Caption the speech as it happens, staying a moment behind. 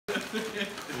Cool.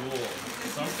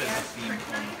 Something to see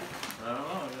from. I don't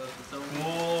know. That's so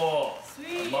cool.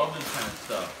 Sweet. I love this kind of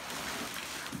stuff.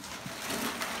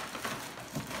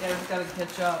 Yeah, just gotta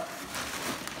catch up.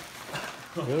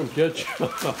 Let him catch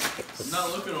up. I'm not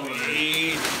looking over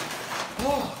there.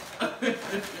 Oh.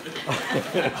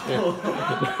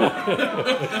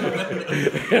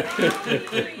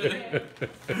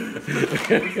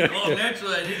 Oh,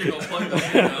 naturally I need to go plug this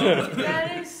in now.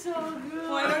 That is so good.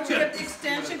 Why don't you get the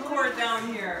extension cord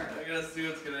down here? I gotta see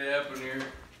what's gonna happen here.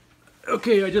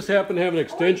 Okay, I just happen to have an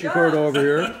extension cord over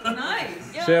here.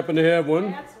 Nice. Just happen to have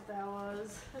one. That's what that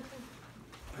was.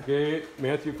 Okay,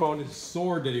 Matthew found his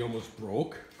sword that he almost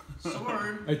broke.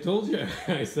 Sword? I told you,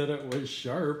 I said it was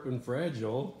sharp and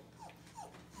fragile.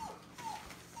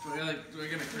 Do I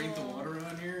gotta crank the water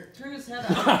on here? Turn his head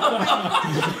up.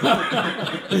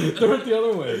 Throw it the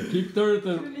other way. Keep throwing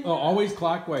it always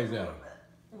clockwise at him.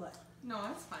 What? No,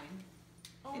 that's fine.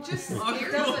 It just does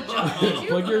a job.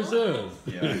 Plug yours in.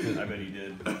 Yeah, I bet he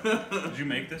did. Did you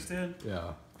make this, Dad?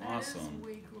 Yeah. Awesome.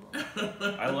 Way cool.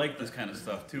 I like this kind of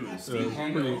stuff too. It's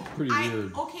It's pretty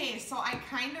weird. Okay, so I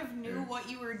kind of knew what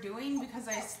you were doing because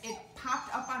it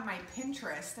popped up on my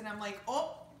Pinterest, and I'm like,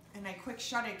 oh, and I quick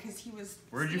shut it because he was.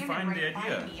 Where'd you standing find right the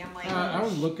idea? by me. I'm like, I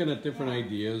was looking at different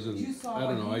ideas, and I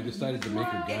don't know. I decided to make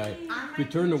a guy. We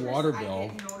turned the water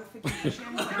valve.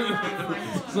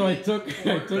 So I took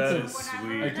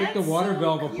the water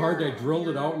valve apart. I drilled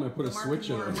it out, and I put a switch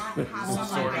in it. Sort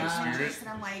of spirit. And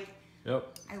I'm like,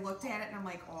 Yep. I looked at it, and I'm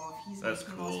like, oh, if he's That's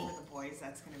making cool. those for the boys,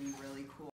 that's gonna be really cool.